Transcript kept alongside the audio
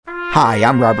Hi,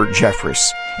 I'm Robert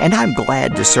Jeffress, and I'm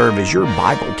glad to serve as your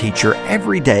Bible teacher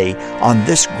every day on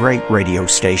this great radio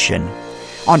station.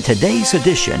 On today's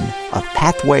edition of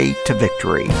Pathway to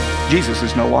Victory. Jesus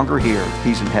is no longer here.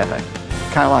 He's in heaven.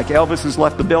 Kind of like Elvis has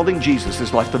left the building, Jesus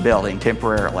has left the building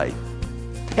temporarily.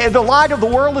 And the light of the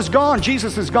world is gone.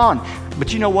 Jesus is gone.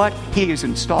 But you know what? He has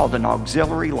installed an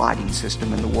auxiliary lighting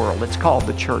system in the world. It's called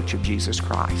the Church of Jesus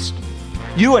Christ.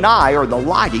 You and I are the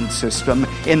lighting system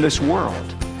in this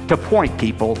world to point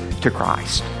people to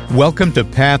Christ. Welcome to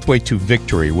Pathway to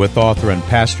Victory with author and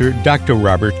pastor Dr.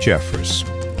 Robert Jeffress.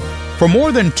 For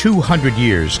more than 200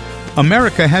 years,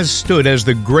 America has stood as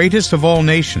the greatest of all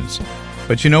nations.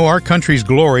 But you know, our country's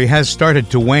glory has started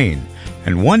to wane,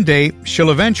 and one day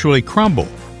she'll eventually crumble.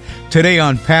 Today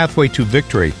on Pathway to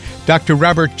Victory, Dr.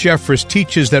 Robert Jeffress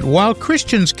teaches that while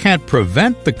Christians can't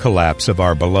prevent the collapse of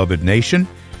our beloved nation,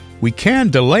 we can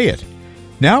delay it.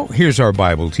 Now, here's our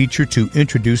Bible teacher to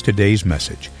introduce today's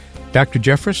message. Dr.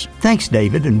 Jeffress? Thanks,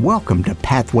 David, and welcome to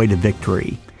Pathway to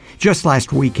Victory. Just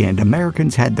last weekend,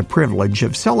 Americans had the privilege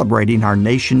of celebrating our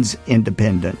nation's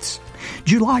independence.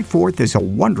 July 4th is a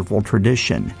wonderful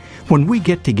tradition when we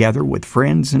get together with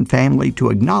friends and family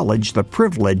to acknowledge the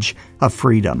privilege of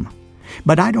freedom.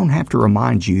 But I don't have to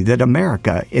remind you that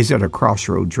America is at a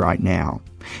crossroads right now.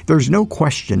 There's no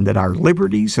question that our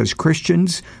liberties as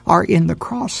Christians are in the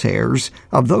crosshairs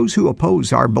of those who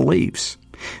oppose our beliefs.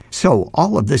 So,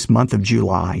 all of this month of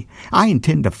July, I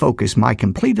intend to focus my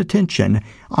complete attention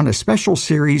on a special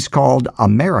series called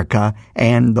America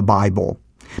and the Bible.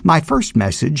 My first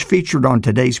message, featured on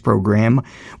today's program,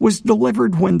 was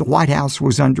delivered when the White House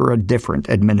was under a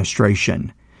different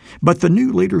administration. But the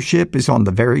new leadership is on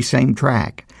the very same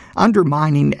track,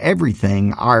 undermining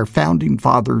everything our founding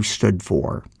fathers stood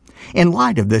for. In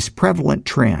light of this prevalent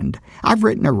trend, I've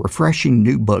written a refreshing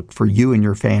new book for you and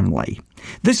your family.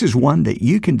 This is one that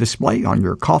you can display on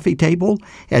your coffee table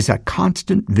as a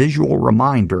constant visual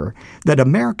reminder that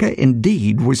America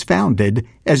indeed was founded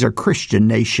as a Christian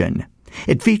nation.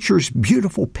 It features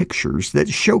beautiful pictures that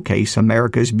showcase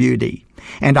America's beauty,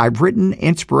 and I've written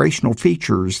inspirational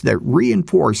features that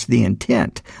reinforce the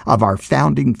intent of our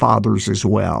founding fathers as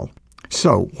well.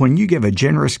 So, when you give a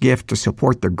generous gift to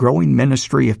support the growing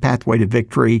ministry of Pathway to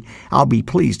Victory, I'll be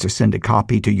pleased to send a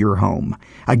copy to your home.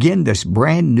 Again, this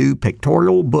brand new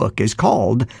pictorial book is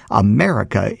called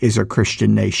America is a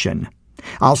Christian Nation.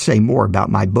 I'll say more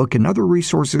about my book and other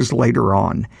resources later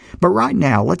on, but right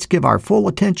now let's give our full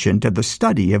attention to the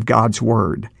study of God's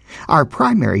Word. Our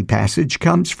primary passage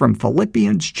comes from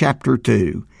Philippians chapter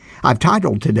 2. I've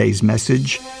titled today's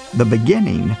message, The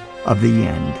Beginning of the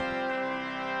End.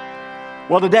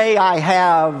 Well, today I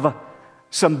have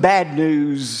some bad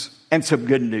news and some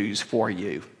good news for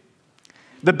you.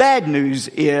 The bad news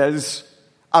is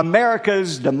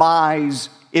America's demise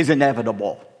is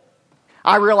inevitable.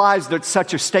 I realize that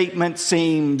such a statement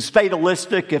seems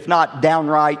fatalistic, if not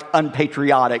downright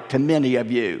unpatriotic to many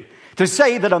of you. To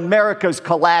say that America's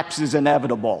collapse is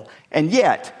inevitable, and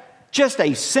yet just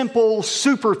a simple,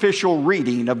 superficial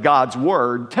reading of God's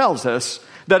Word tells us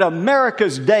that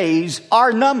America's days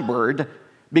are numbered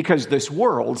because this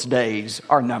world's days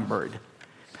are numbered.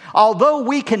 Although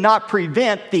we cannot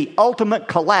prevent the ultimate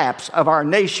collapse of our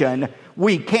nation,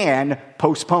 we can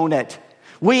postpone it.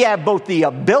 We have both the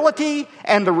ability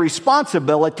and the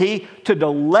responsibility to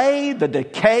delay the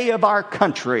decay of our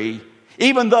country,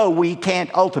 even though we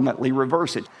can't ultimately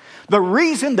reverse it. The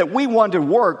reason that we want to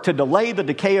work to delay the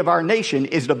decay of our nation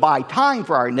is to buy time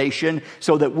for our nation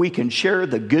so that we can share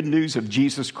the good news of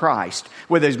Jesus Christ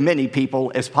with as many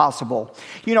people as possible.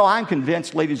 You know, I'm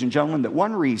convinced, ladies and gentlemen, that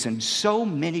one reason so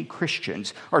many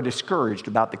Christians are discouraged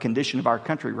about the condition of our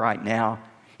country right now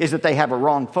is that they have a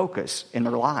wrong focus in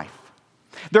their life.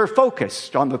 They're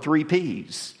focused on the 3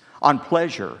 P's, on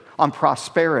pleasure, on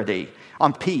prosperity,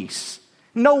 on peace.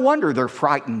 No wonder they're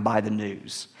frightened by the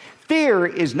news. Fear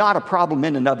is not a problem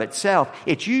in and of itself.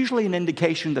 It's usually an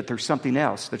indication that there's something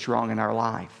else that's wrong in our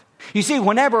life. You see,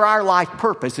 whenever our life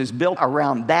purpose is built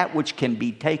around that which can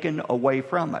be taken away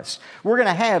from us, we're going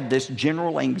to have this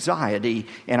general anxiety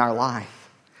in our life.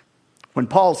 When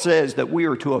Paul says that we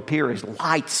are to appear as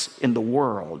lights in the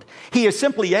world, he is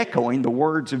simply echoing the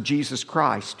words of Jesus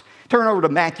Christ. Turn over to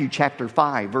Matthew chapter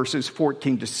 5, verses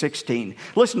 14 to 16.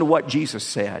 Listen to what Jesus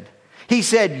said. He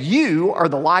said, "You are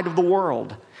the light of the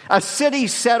world, a city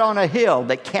set on a hill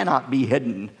that cannot be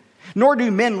hidden. Nor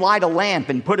do men light a lamp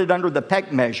and put it under the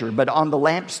peck measure, but on the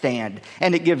lampstand,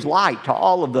 and it gives light to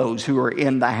all of those who are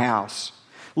in the house.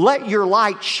 Let your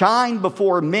light shine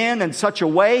before men in such a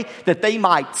way that they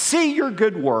might see your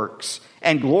good works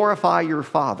and glorify your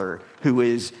Father who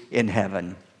is in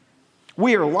heaven."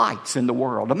 We are lights in the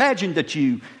world. Imagine that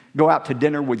you go out to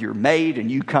dinner with your mate and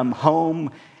you come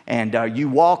home and you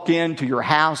walk into your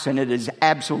house and it is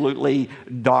absolutely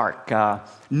dark.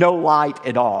 No light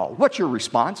at all. What's your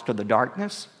response to the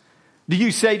darkness? Do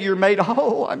you say to your mate,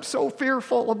 "Oh, I'm so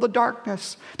fearful of the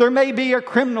darkness. There may be a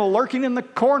criminal lurking in the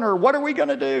corner. What are we going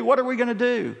to do? What are we going to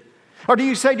do?" Or do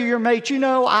you say to your mate, "You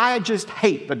know, I just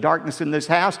hate the darkness in this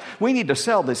house. We need to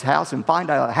sell this house and find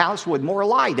a house with more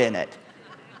light in it"?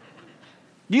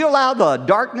 Do you allow the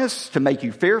darkness to make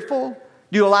you fearful?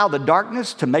 Do you allow the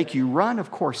darkness to make you run?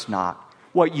 Of course not.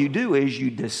 What you do is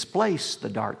you displace the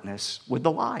darkness with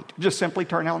the light. Just simply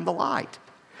turn on the light.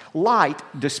 Light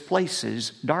displaces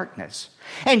darkness.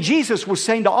 And Jesus was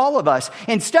saying to all of us,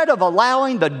 instead of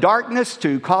allowing the darkness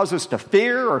to cause us to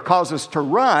fear or cause us to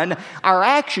run, our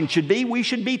action should be, we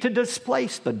should be to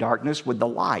displace the darkness with the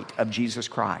light of Jesus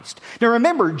Christ. Now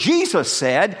remember, Jesus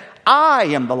said, "I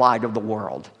am the light of the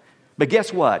world." But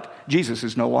guess what? Jesus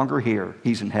is no longer here.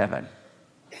 He's in heaven.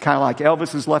 Kind of like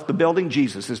Elvis has left the building,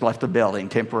 Jesus has left the building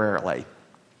temporarily.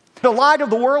 The light of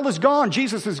the world is gone.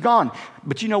 Jesus is gone.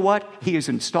 But you know what? He has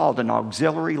installed an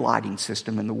auxiliary lighting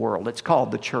system in the world. It's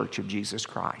called the Church of Jesus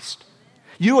Christ.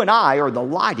 You and I are the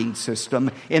lighting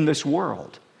system in this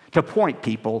world to point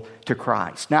people to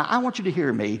Christ. Now, I want you to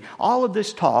hear me. All of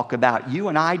this talk about you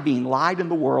and I being light in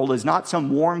the world is not some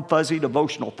warm, fuzzy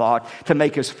devotional thought to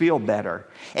make us feel better.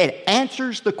 It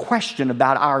answers the question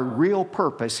about our real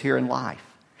purpose here in life.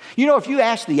 You know, if you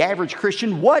ask the average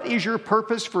Christian, what is your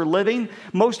purpose for living?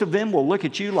 Most of them will look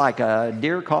at you like a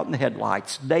deer caught in the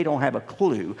headlights. They don't have a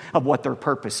clue of what their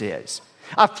purpose is.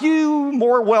 A few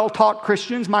more well-taught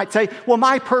Christians might say, well,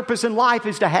 my purpose in life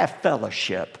is to have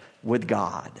fellowship with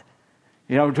God.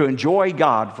 You know, to enjoy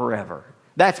God forever.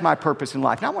 That's my purpose in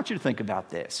life. Now, I want you to think about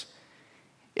this.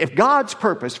 If God's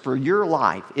purpose for your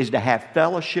life is to have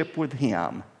fellowship with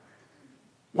Him,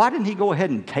 why didn't He go ahead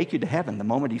and take you to heaven the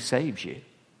moment He saves you?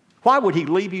 Why would He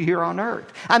leave you here on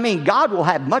earth? I mean, God will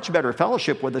have much better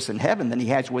fellowship with us in heaven than He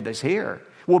has with us here.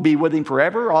 We'll be with Him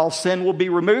forever. All sin will be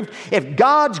removed. If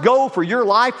God's goal for your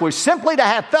life was simply to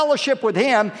have fellowship with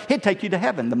Him, He'd take you to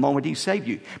heaven the moment He saved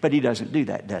you. But He doesn't do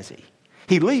that, does He?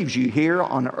 He leaves you here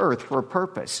on earth for a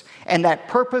purpose. And that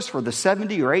purpose for the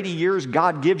 70 or 80 years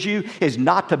God gives you is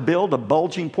not to build a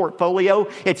bulging portfolio.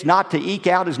 It's not to eke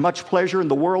out as much pleasure in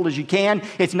the world as you can.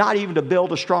 It's not even to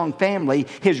build a strong family.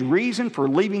 His reason for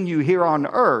leaving you here on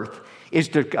earth is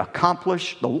to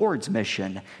accomplish the Lord's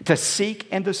mission, to seek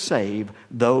and to save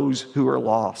those who are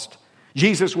lost.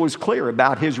 Jesus was clear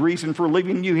about His reason for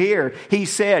leaving you here. He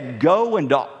said, "Go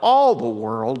into all the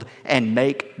world and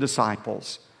make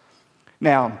disciples."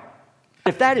 Now,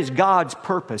 if that is God's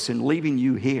purpose in leaving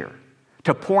you here,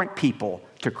 to point people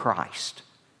to Christ,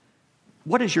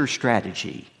 what is your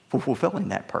strategy for fulfilling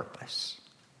that purpose?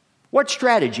 What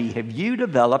strategy have you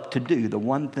developed to do the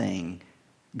one thing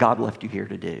God left you here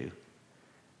to do?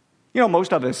 You know,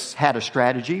 most of us had a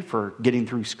strategy for getting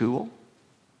through school.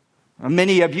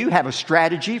 Many of you have a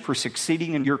strategy for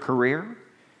succeeding in your career.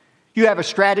 You have a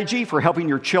strategy for helping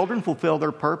your children fulfill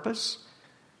their purpose.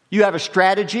 You have a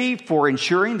strategy for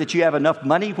ensuring that you have enough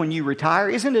money when you retire.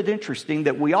 Isn't it interesting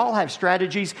that we all have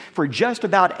strategies for just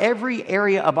about every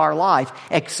area of our life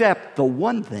except the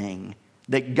one thing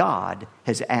that God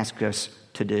has asked us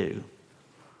to do?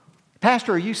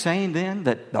 Pastor, are you saying then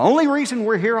that the only reason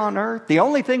we're here on earth, the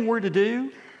only thing we're to do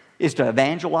is to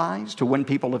evangelize, to win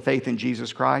people to faith in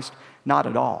Jesus Christ? Not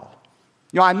at all.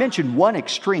 You know, I mentioned one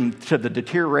extreme to the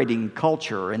deteriorating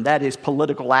culture, and that is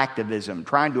political activism,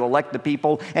 trying to elect the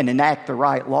people and enact the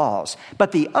right laws.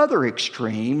 But the other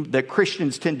extreme that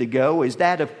Christians tend to go is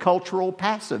that of cultural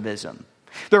passivism.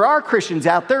 There are Christians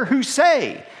out there who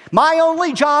say, my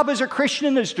only job as a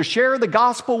Christian is to share the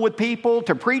gospel with people,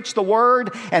 to preach the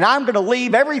word, and I'm going to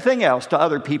leave everything else to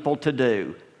other people to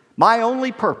do. My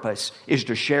only purpose is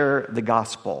to share the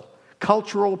gospel.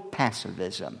 Cultural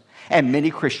passivism. And many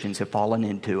Christians have fallen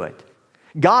into it.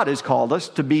 God has called us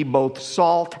to be both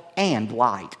salt and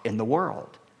light in the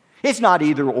world. It's not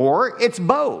either or, it's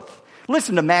both.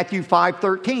 Listen to Matthew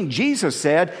 5:13. Jesus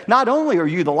said, not only are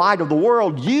you the light of the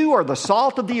world, you are the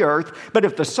salt of the earth, but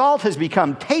if the salt has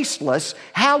become tasteless,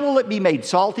 how will it be made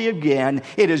salty again?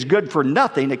 It is good for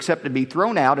nothing except to be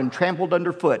thrown out and trampled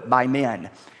underfoot by men.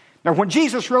 Now, when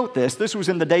Jesus wrote this was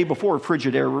in the day before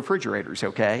Frigidaire refrigerators,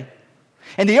 okay?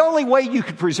 And the only way you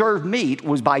could preserve meat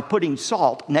was by putting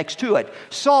salt next to it.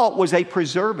 Salt was a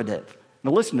preservative. Now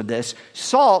listen to this.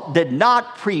 Salt did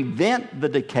not prevent the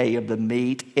decay of the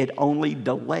meat. It only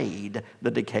delayed the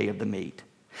decay of the meat.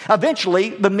 Eventually,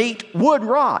 the meat would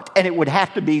rot and it would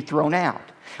have to be thrown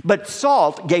out. But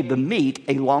salt gave the meat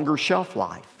a longer shelf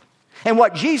life. And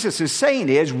what Jesus is saying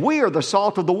is, we are the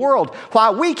salt of the world.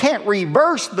 While we can't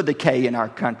reverse the decay in our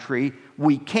country,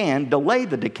 we can delay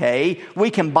the decay.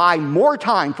 We can buy more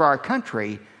time for our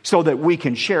country so that we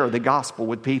can share the gospel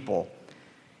with people.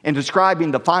 In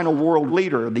describing the final world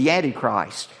leader, the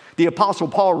Antichrist, the Apostle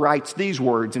Paul writes these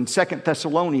words in 2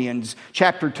 Thessalonians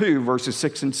chapter 2, verses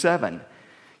 6 and 7.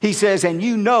 He says, "And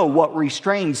you know what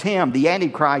restrains him, the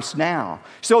Antichrist, now,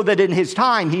 so that in his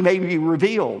time he may be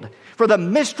revealed. For the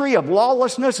mystery of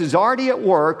lawlessness is already at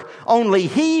work. Only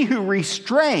he who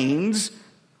restrains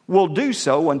will do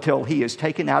so until he is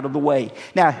taken out of the way."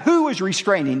 Now, who is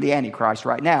restraining the Antichrist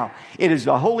right now? It is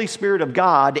the Holy Spirit of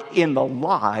God in the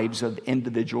lives of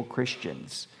individual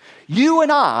Christians. You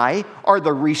and I are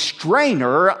the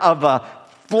restrainer of a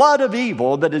flood of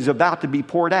evil that is about to be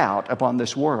poured out upon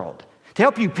this world. To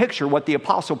help you picture what the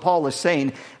Apostle Paul is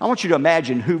saying, I want you to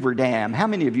imagine Hoover Dam. How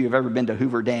many of you have ever been to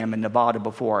Hoover Dam in Nevada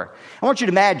before? I want you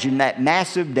to imagine that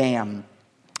massive dam.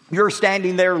 You're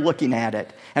standing there looking at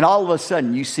it, and all of a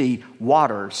sudden you see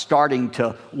water starting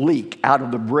to leak out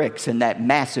of the bricks in that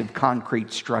massive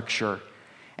concrete structure.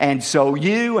 And so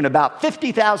you and about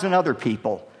 50,000 other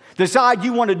people decide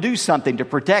you want to do something to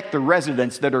protect the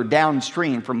residents that are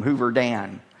downstream from Hoover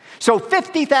Dam. So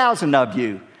 50,000 of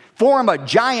you form a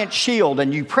giant shield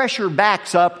and you press your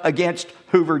backs up against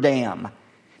Hoover Dam.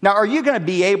 Now, are you going to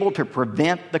be able to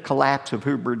prevent the collapse of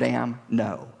Hoover Dam?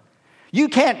 No. You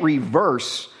can't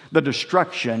reverse the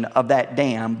destruction of that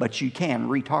dam, but you can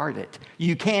retard it.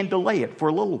 You can delay it for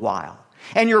a little while.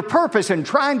 And your purpose in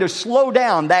trying to slow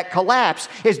down that collapse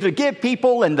is to give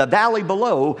people in the valley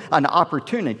below an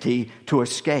opportunity to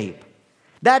escape.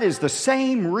 That is the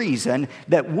same reason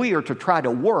that we are to try to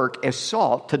work as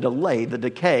salt to delay the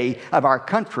decay of our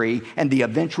country and the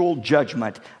eventual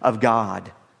judgment of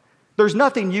God. There's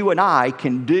nothing you and I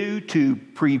can do to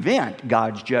prevent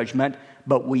God's judgment,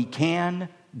 but we can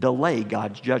delay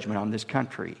God's judgment on this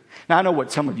country. Now, I know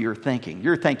what some of you are thinking.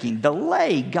 You're thinking,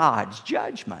 delay God's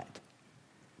judgment.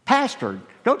 Pastor,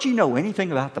 don't you know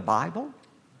anything about the Bible?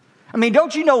 I mean,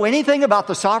 don't you know anything about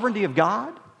the sovereignty of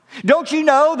God? Don't you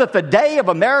know that the day of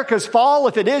America's fall,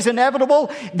 if it is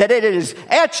inevitable, that it is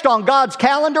etched on God's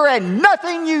calendar and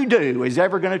nothing you do is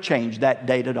ever going to change that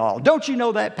date at all? Don't you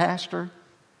know that, Pastor?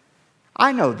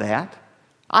 I know that.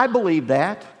 I believe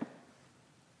that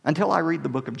until I read the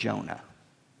book of Jonah.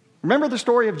 Remember the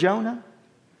story of Jonah?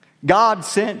 God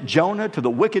sent Jonah to the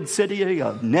wicked city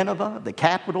of Nineveh, the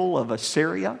capital of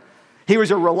Assyria. He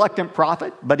was a reluctant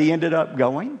prophet, but he ended up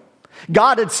going.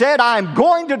 God had said, "I'm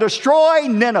going to destroy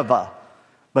Nineveh."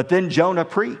 But then Jonah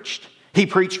preached. He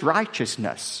preached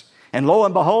righteousness. And lo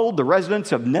and behold, the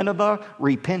residents of Nineveh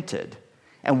repented.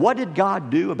 And what did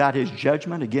God do about his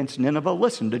judgment against Nineveh?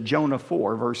 Listen to Jonah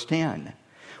 4, verse 10.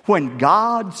 When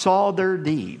God saw their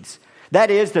deeds,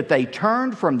 that is, that they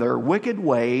turned from their wicked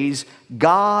ways,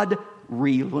 God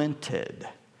relented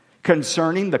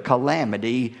concerning the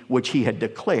calamity which he had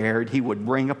declared he would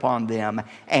bring upon them,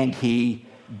 and he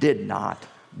did not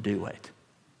do it.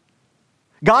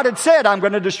 God had said, "I'm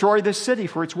going to destroy this city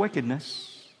for its wickedness."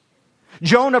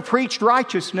 Jonah preached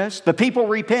righteousness, the people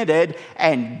repented,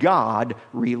 and God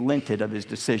relented of his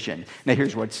decision. Now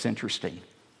here's what's interesting.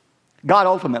 God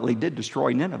ultimately did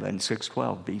destroy Nineveh in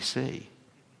 612 BC.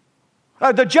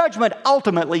 The judgment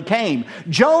ultimately came.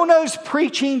 Jonah's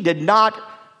preaching did not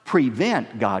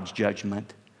prevent God's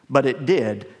judgment, but it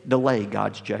did delay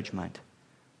God's judgment.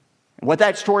 What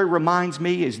that story reminds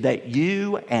me is that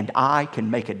you and I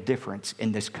can make a difference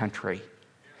in this country.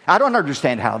 I don't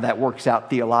understand how that works out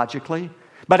theologically,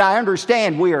 but I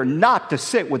understand we are not to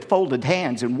sit with folded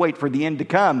hands and wait for the end to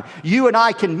come. You and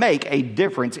I can make a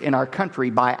difference in our country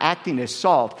by acting as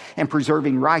salt and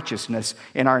preserving righteousness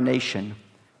in our nation.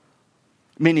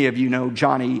 Many of you know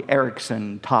Johnny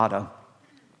Erickson Tata.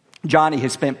 Johnny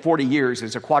has spent 40 years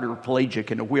as a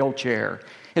quadriplegic in a wheelchair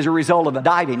as a result of a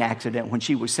diving accident when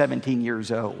she was 17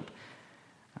 years old.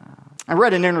 I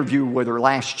read an interview with her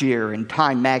last year in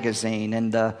Time magazine,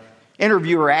 and the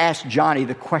interviewer asked Johnny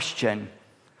the question,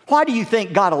 "Why do you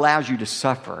think God allows you to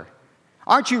suffer?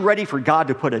 Aren't you ready for God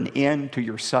to put an end to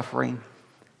your suffering?"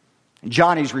 And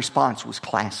Johnny's response was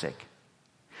classic.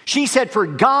 She said, "For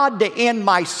God to end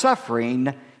my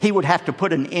suffering, he would have to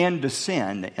put an end to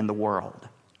sin in the world.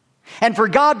 And for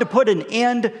God to put an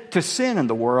end to sin in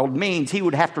the world means he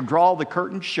would have to draw the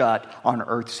curtain shut on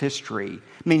Earth's history,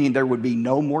 meaning there would be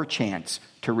no more chance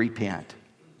to repent.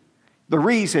 The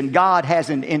reason God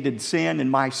hasn't ended sin in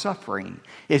my suffering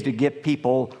is to give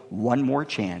people one more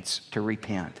chance to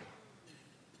repent."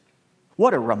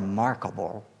 What a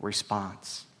remarkable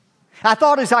response. I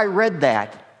thought as I read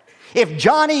that, If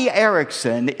Joni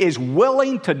Eareckson is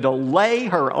willing to delay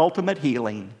her ultimate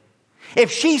healing,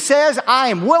 if she says, I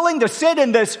am willing to sit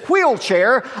in this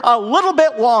wheelchair a little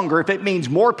bit longer if it means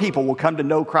more people will come to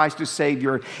know Christ as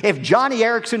Savior, if Joni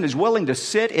Eareckson is willing to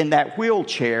sit in that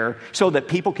wheelchair so that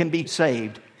people can be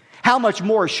saved, how much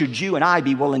more should you and I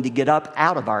be willing to get up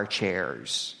out of our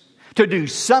chairs, to do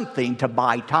something to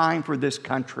buy time for this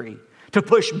country, to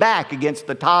push back against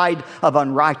the tide of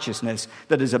unrighteousness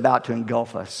that is about to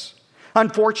engulf us?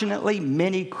 Unfortunately,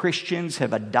 many Christians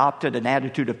have adopted an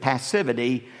attitude of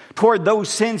passivity toward those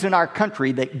sins in our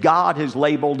country that God has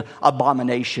labeled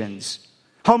abominations: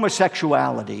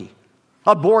 homosexuality,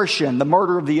 abortion, the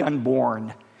murder of the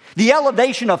unborn, the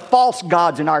elevation of false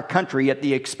gods in our country at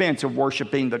the expense of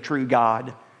worshiping the true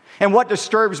God. And what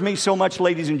disturbs me so much,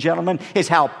 ladies and gentlemen, is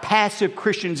how passive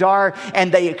Christians are,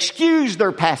 and they excuse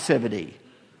their passivity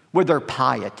with their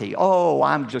piety. Oh,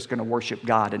 I'm just going to worship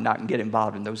God and not get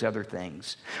involved in those other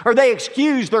things. Or they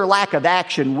excuse their lack of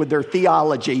action with their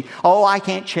theology. Oh, I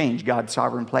can't change God's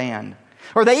sovereign plan.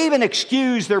 Or they even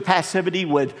excuse their passivity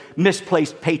with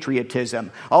misplaced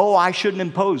patriotism. Oh, I shouldn't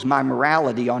impose my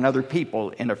morality on other people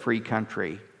in a free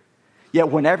country. Yet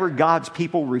whenever God's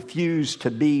people refuse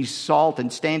to be salt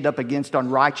and stand up against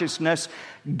unrighteousness,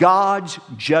 God's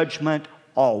judgment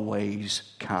always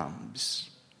comes.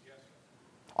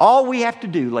 All we have to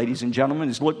do, ladies and gentlemen,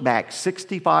 is look back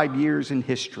 65 years in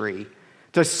history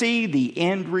to see the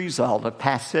end result of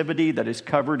passivity that is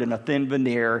covered in a thin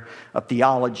veneer of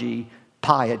theology,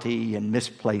 piety, and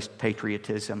misplaced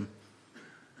patriotism.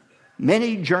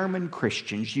 Many German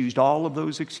Christians used all of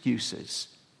those excuses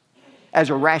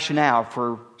as a rationale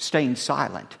for staying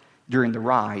silent during the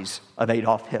rise of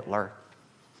Adolf Hitler.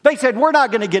 They said, we're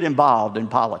not going to get involved in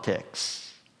politics.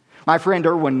 My friend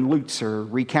Erwin Lutzer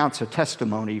recounts a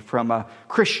testimony from a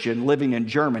Christian living in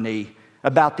Germany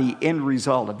about the end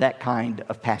result of that kind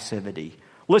of passivity.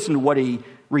 Listen to what he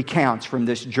recounts from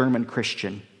this German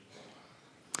Christian.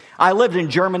 I lived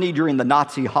in Germany during the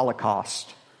Nazi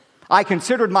Holocaust. I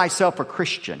considered myself a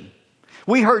Christian.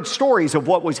 We heard stories of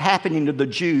what was happening to the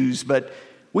Jews, but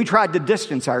we tried to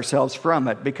distance ourselves from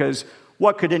it because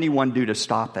what could anyone do to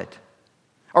stop it?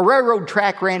 A railroad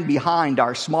track ran behind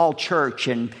our small church,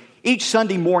 and each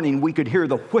Sunday morning we could hear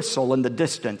the whistle in the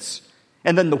distance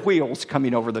and then the wheels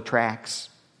coming over the tracks.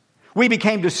 We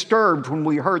became disturbed when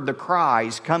we heard the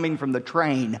cries coming from the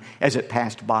train as it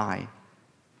passed by.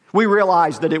 We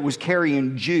realized that it was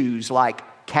carrying Jews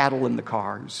like cattle in the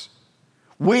cars.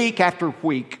 Week after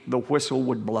week, the whistle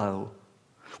would blow.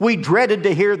 We dreaded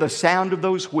to hear the sound of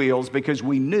those wheels because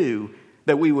we knew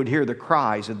that we would hear the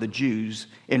cries of the Jews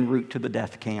en route to the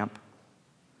death camp.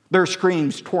 Their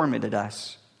screams tormented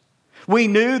us. We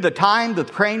knew the time the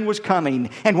train was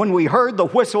coming, and when we heard the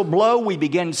whistle blow, we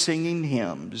began singing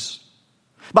hymns.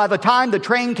 By the time the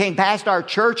train came past our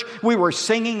church, we were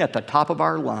singing at the top of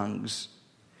our lungs.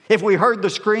 If we heard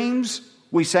the screams,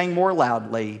 we sang more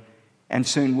loudly, and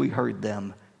soon we heard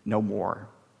them no more.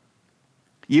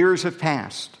 Years have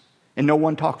passed, and no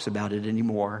one talks about it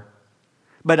anymore.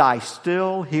 But I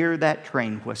still hear that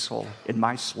train whistle in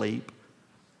my sleep.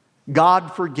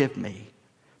 God forgive me.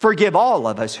 Forgive all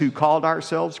of us who called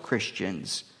ourselves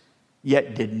Christians,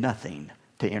 yet did nothing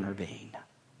to intervene.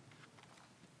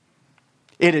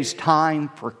 It is time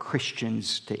for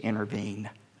Christians to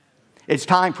intervene. It's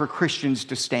time for Christians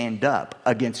to stand up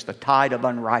against the tide of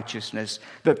unrighteousness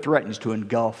that threatens to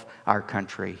engulf our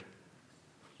country.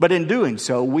 But in doing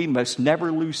so, we must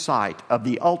never lose sight of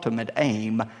the ultimate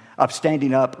aim of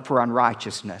standing up for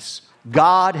unrighteousness.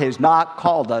 God has not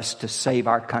called us to save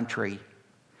our country.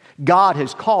 God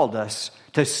has called us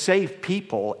to save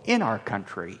people in our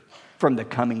country from the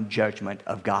coming judgment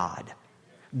of God.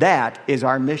 That is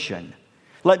our mission.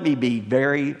 Let me be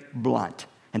very blunt,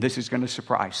 and this is going to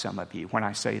surprise some of you when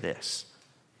I say this.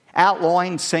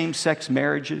 Outlawing same-sex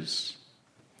marriages,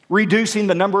 reducing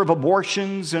the number of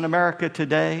abortions in America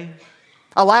today,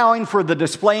 allowing for the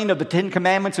displaying of the Ten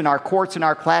Commandments in our courts and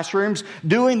our classrooms,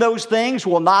 doing those things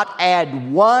will not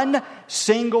add one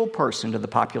single person to the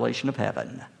population of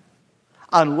heaven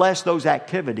unless those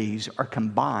activities are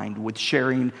combined with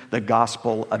sharing the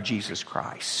gospel of Jesus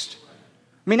Christ.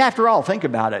 I mean, after all, think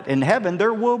about it. In heaven,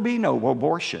 there will be no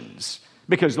abortions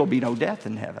because there'll be no death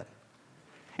in heaven.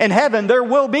 In heaven, there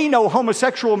will be no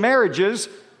homosexual marriages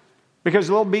because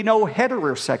there'll be no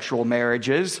heterosexual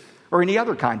marriages or any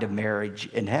other kind of marriage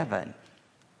in heaven.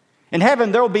 In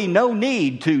heaven, there will be no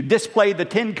need to display the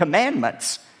Ten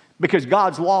Commandments because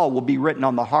God's law will be written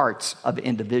on the hearts of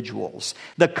individuals.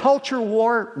 The culture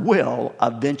war will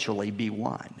eventually be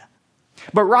won.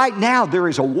 But right now, there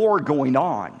is a war going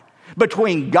on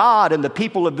between God and the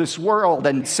people of this world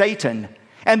and Satan.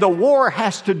 And the war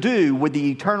has to do with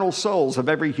the eternal souls of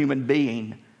every human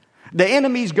being. The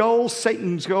enemy's goal,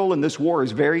 Satan's goal in this war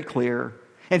is very clear.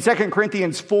 In 2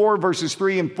 Corinthians 4, verses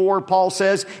 3 and 4, Paul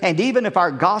says, "And even if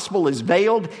our gospel is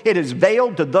veiled, it is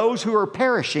veiled to those who are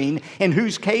perishing, in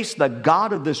whose case the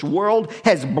God of this world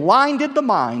has blinded the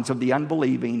minds of the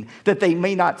unbelieving, that they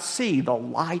may not see the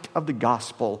light of the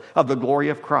gospel of the glory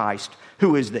of Christ,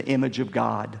 who is the image of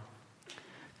God."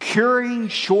 Curing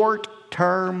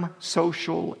short-term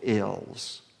social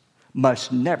ills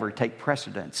must never take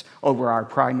precedence over our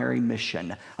primary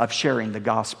mission of sharing the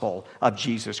gospel of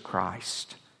Jesus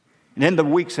Christ. And in the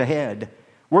weeks ahead,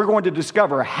 we're going to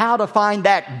discover how to find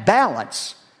that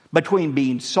balance between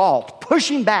being salt,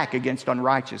 pushing back against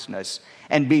unrighteousness,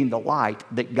 and being the light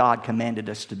that God commanded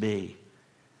us to be.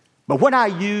 But when I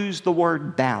use the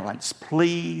word balance,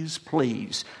 please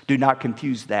do not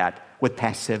confuse that with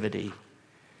passivity.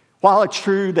 While it's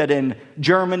true that in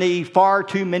Germany, far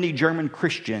too many German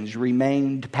Christians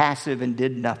remained passive and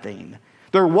did nothing,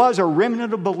 there was a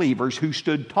remnant of believers who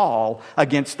stood tall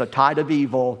against the tide of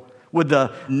evil with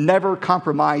the never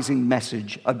compromising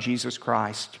message of Jesus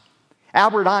Christ.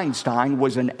 Albert Einstein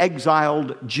was an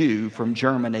exiled Jew from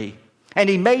Germany, and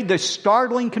he made this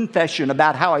startling confession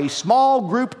about how a small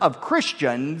group of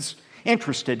Christians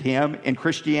interested him in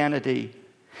Christianity.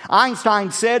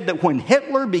 Einstein said that when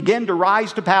Hitler began to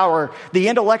rise to power, the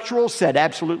intellectuals said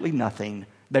absolutely nothing.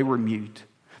 They were mute.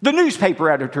 The newspaper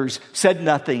editors said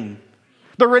nothing.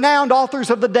 The renowned authors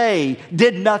of the day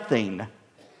did nothing.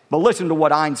 But listen to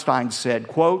what Einstein said,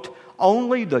 quote,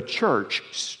 "Only the church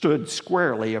stood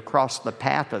squarely across the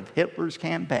path of Hitler's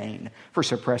campaign for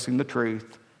suppressing the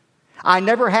truth. I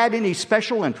never had any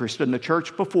special interest in the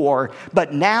church before,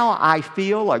 but now I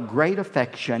feel a great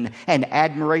affection and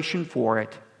admiration for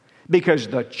it, because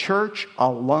the church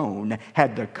alone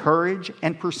had the courage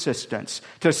and persistence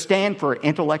to stand for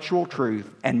intellectual truth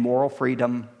and moral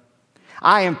freedom.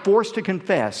 I am forced to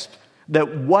confess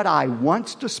that what I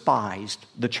once despised,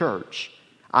 the church,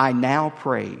 I now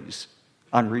praise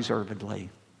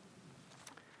unreservedly."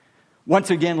 Once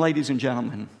again, ladies and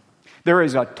gentlemen, there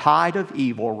is a tide of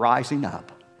evil rising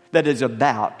up that is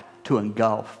about to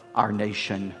engulf our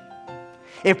nation.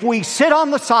 If we sit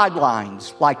on the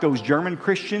sidelines like those German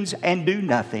Christians and do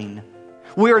nothing,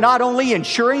 we are not only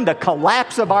ensuring the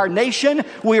collapse of our nation,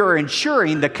 we are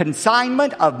ensuring the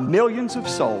consignment of millions of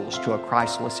souls to a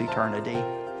Christless eternity.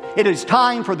 It is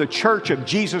time for the Church of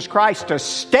Jesus Christ to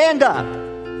stand up,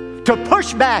 to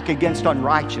push back against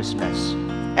unrighteousness,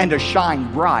 and to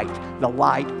shine bright the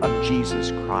light of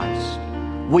Jesus Christ.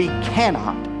 We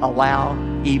cannot allow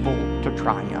evil to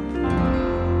triumph.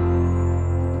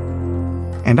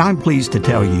 And I'm pleased to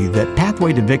tell you that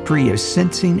Pathway to Victory is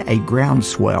sensing a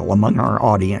groundswell among our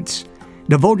audience.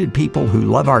 Devoted people who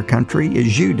love our country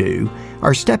as you do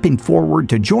are stepping forward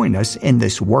to join us in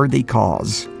this worthy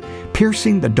cause,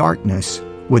 piercing the darkness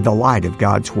with the light of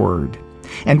God's Word.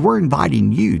 And we're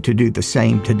inviting you to do the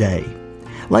same today.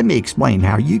 Let me explain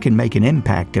how you can make an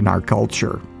impact in our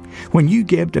culture. When you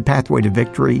give to Pathway to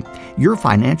Victory, your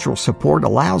financial support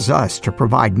allows us to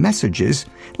provide messages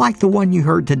like the one you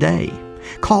heard today,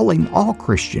 calling all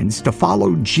Christians to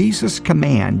follow Jesus'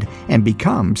 command and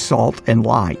become salt and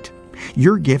light.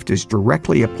 Your gift is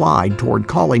directly applied toward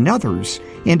calling others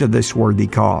into this worthy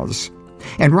cause.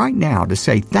 And right now, to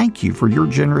say thank you for your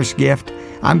generous gift,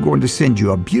 I'm going to send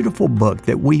you a beautiful book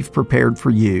that we've prepared for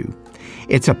you.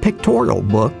 It's a pictorial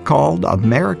book called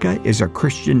America is a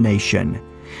Christian Nation.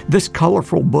 This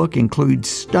colorful book includes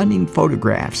stunning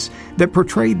photographs that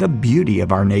portray the beauty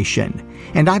of our nation,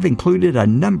 and I've included a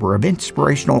number of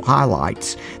inspirational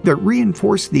highlights that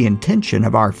reinforce the intention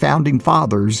of our founding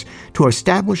fathers to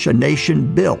establish a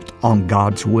nation built on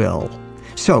God's will.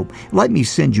 So, let me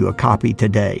send you a copy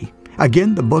today.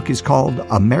 Again, the book is called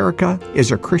America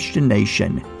is a Christian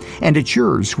Nation, and it's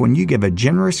yours when you give a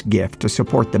generous gift to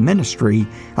support the ministry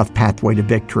of Pathway to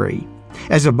Victory.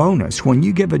 As a bonus, when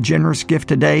you give a generous gift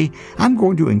today, I'm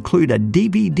going to include a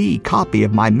DVD copy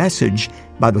of my message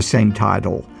by the same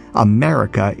title,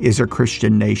 America is a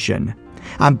Christian Nation.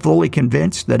 I'm fully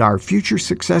convinced that our future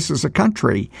success as a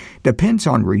country depends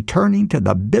on returning to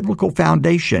the biblical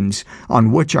foundations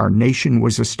on which our nation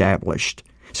was established.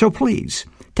 So please,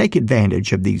 take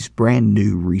advantage of these brand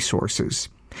new resources.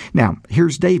 Now,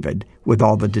 here's David with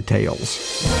all the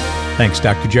details. Thanks,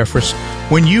 Dr. Jeffress.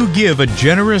 When you give a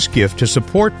generous gift to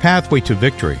support Pathway to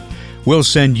Victory, we'll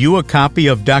send you a copy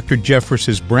of Dr.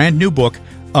 Jeffress's brand new book,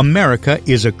 America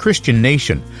is a Christian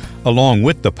Nation, along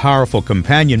with the powerful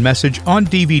companion message on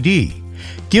DVD.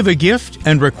 Give a gift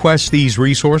and request these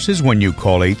resources when you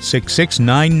call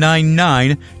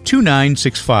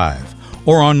 866-999-2965.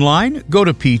 Or online, go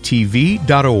to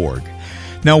ptv.org.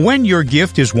 Now, when your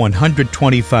gift is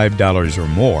 $125 or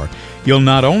more, you'll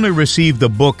not only receive the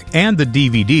book and the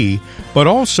DVD, but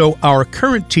also our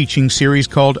current teaching series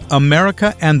called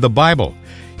America and the Bible.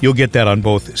 You'll get that on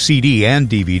both CD and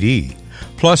DVD.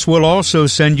 Plus, we'll also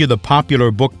send you the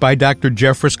popular book by Dr.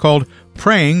 Jeffress called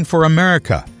Praying for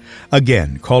America.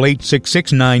 Again, call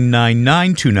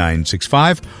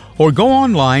 866-999-2965 or go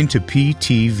online to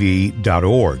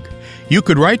ptv.org. You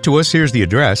could write to us. Here's the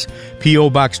address: P.O.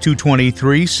 Box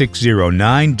 223,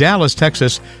 609, Dallas,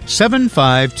 Texas,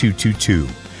 75222.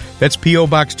 That's P.O.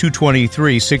 Box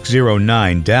 223,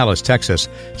 609, Dallas, Texas,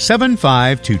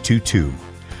 75222.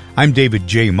 I'm David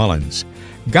J. Mullins.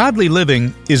 Godly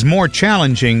living is more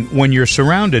challenging when you're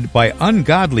surrounded by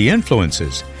ungodly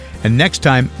influences. And next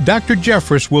time, Dr.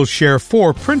 Jeffress will share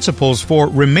 4 principles for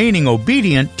remaining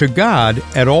obedient to God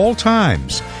at all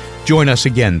times. Join us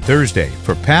again Thursday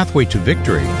for Pathway to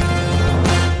Victory.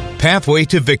 Pathway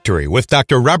to Victory with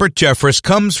Dr. Robert Jeffress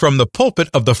comes from the pulpit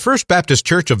of the First Baptist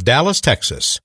Church of Dallas, Texas.